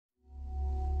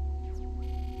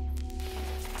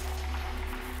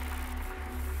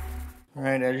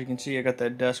Alright, as you can see, I got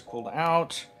that desk pulled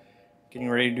out, getting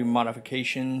ready to do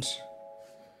modifications.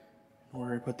 We're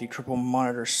going to put the triple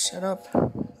monitor setup.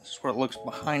 This is what it looks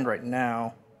behind right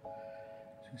now. So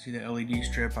you can see the LED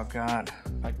strip I've got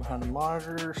back behind the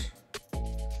monitors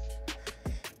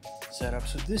set up.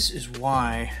 So this is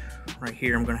why right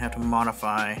here I'm going to have to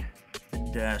modify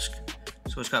the desk.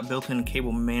 So it's got built-in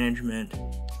cable management.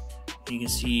 You can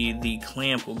see the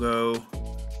clamp will go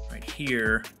right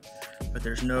here, but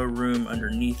there's no room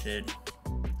underneath it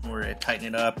in order to tighten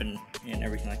it up and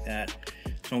everything like that.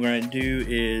 So what I'm going to do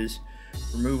is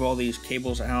remove all these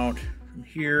cables out from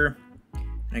here,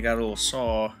 and I got a little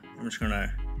saw. I'm just going to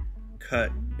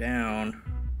cut down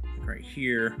right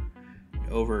here,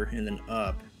 over, and then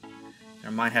up. And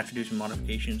I might have to do some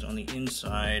modifications on the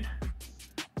inside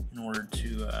in order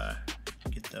to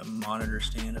get the monitor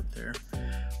stand up there.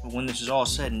 But when this is all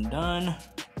said and done,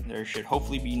 there should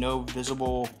hopefully be no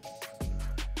visible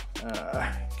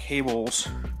cables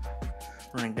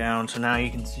running down. So now you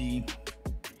can see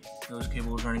those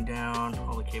cables running down,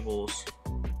 all the cables,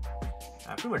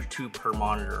 pretty much 2 per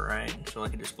monitor, right? So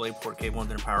like a display port cable and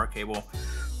then a power cable.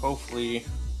 Hopefully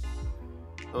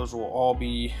those will all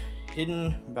be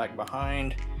hidden back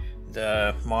behind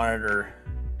the monitor,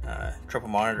 triple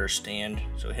monitor stand.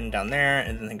 So hidden down there,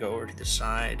 and then they go over to the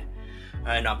side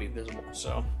and not be visible.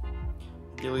 So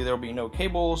ideally there will be no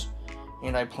cables,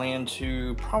 and I plan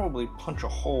to probably punch a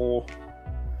hole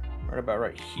right about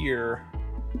right here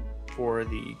for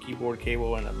the keyboard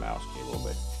cable and the mouse cable,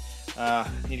 but I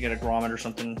need to get a grommet or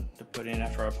something to put in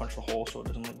after I punch the hole so it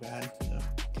doesn't look bad. So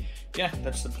yeah,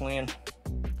 that's the plan.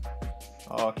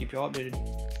 I'll keep you all updated.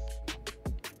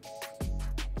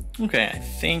 Okay, I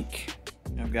think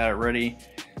I've got it ready.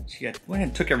 See, I went ahead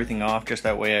and took everything off just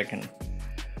that way I can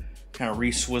kind of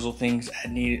re-swizzle things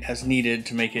as needed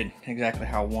to make it exactly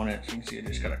how I want it. So you can see I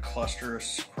just got a cluster of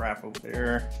crap over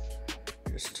there,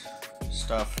 just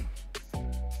stuff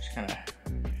just kind of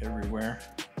everywhere.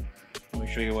 Let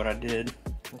me show you what I did.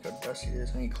 Look how dusty it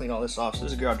is. I need to clean all this off. So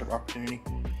this is a good opportunity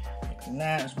to clean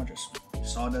that, as much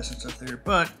as sawdust and stuff there,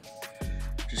 but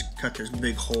just cut this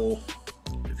big hole.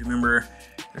 If you remember,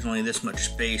 there's only this much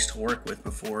space to work with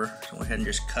before, so I went ahead and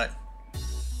just cut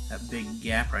that big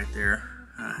gap right there.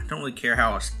 I don't really care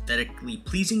how aesthetically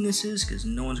pleasing this is because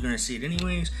no one's going to see it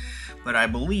anyways, but I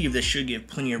believe this should give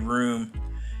plenty of room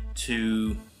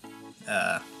to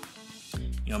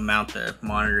mount the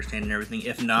monitor stand and everything.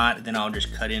 If not, then I'll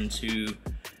just cut into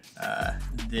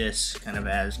this kind of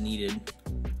as needed.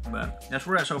 But that's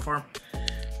where we're at so far.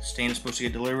 Stand is supposed to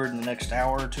get delivered in the next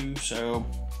hour or two, so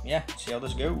yeah, see how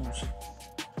this goes.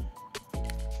 So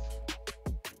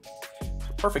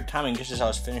perfect timing, just as I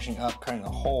was finishing up cutting the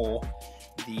hole,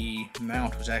 the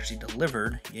mount was actually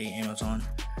delivered. Yay, Amazon.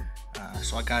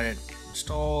 So I got it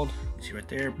installed. You see right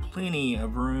there, plenty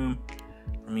of room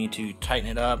for me to tighten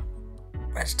it up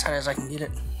as tight as I can get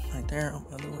it. Right there, oh,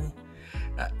 the other way.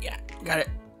 Yeah, got it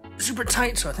super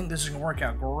tight, so I think this is gonna work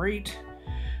out great.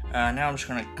 Now I'm just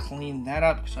gonna clean that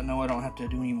up because I know I don't have to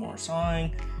do any more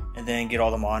sawing, and then get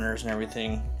all the monitors and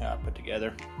everything put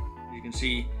together. You can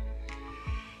see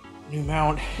new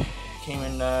mount came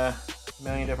in a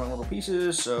million different little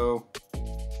pieces, so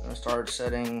I'm gonna start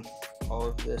setting all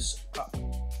of this up.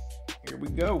 Here we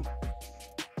go.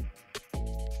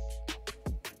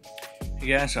 Hey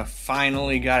guys, I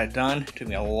finally got it done. It took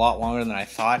me a lot longer than I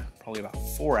thought, probably about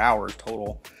 4 hours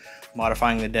total,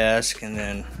 modifying the desk and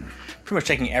then pretty much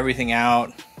taking everything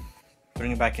out,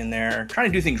 putting it back in there,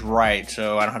 trying to do things right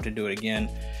so I don't have to do it again.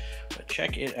 But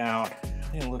check it out. I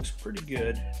think it looks pretty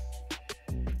good.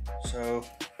 So,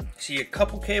 see a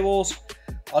couple cables.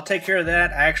 I'll take care of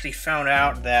that. I actually found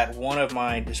out that one of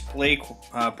my display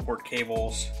port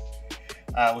cables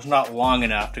was not long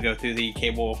enough to go through the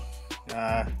cable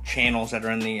channels that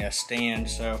are in the stand,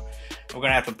 so we're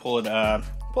gonna have to pull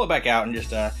it back out and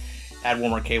just add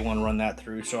one more cable and run that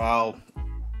through. So I'll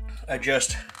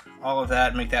adjust all of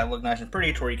that, make that look nice and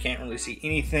pretty to where you can't really see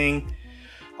anything.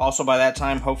 Also, by that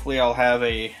time, hopefully I'll have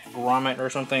a grommet or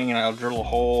something, and I'll drill a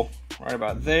hole right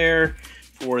about there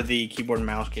for the keyboard and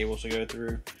mouse cables to go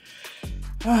through.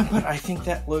 But I think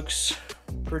that looks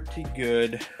pretty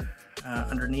good.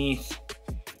 Underneath,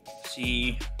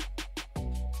 see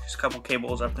just a couple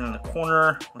cables up there in the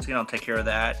corner. Once again, I'll take care of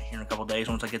that here in a couple days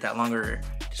once I get that longer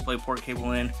display port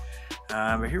cable in.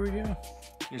 But here we go.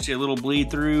 You can see a little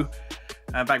bleed through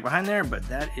back behind there, but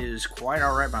that is quite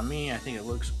all right by me. I think it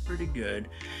looks pretty good.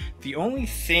 The only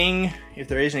thing, if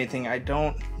there is anything I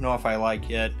don't know if I like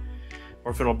yet,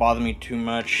 or if it'll bother me too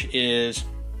much, is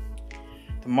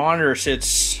the monitor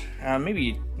sits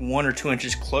maybe 1 or 2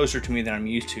 inches closer to me than I'm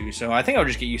used to. So I think I'll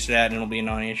just get used to that and it'll be a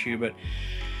non-issue. But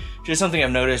Just something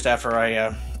I've noticed after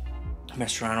I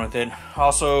messed around with it.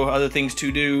 Also, other things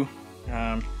to do.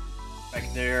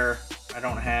 Back there, I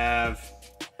don't have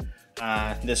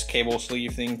this cable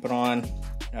sleeve thing put on,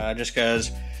 just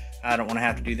because I don't want to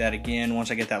have to do that again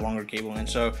once I get that longer cable in.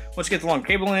 So once I get the longer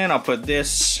cable in, I'll put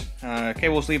this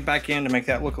cable sleeve back in to make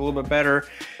that look a little bit better,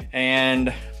 and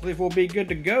I believe we'll be good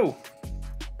to go.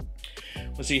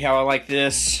 We'll see how I like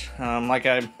this. Like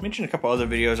I mentioned in a couple other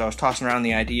videos, I was tossing around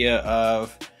the idea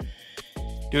of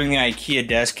doing the IKEA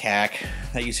desk hack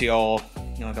that you see all,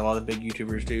 like a lot of the big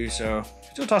YouTubers do. So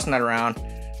still tossing that around.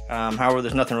 However,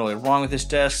 there's nothing really wrong with this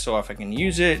desk, so if I can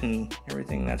use it and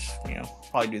everything, that's,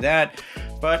 probably do that.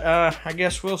 But I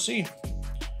guess we'll see.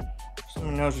 So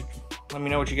let me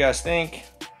know what you guys think.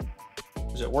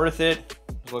 Is it worth it?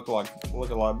 Does it look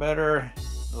a lot better?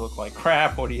 Does it look like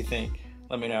crap? What do you think?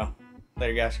 Let me know.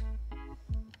 Later, guys.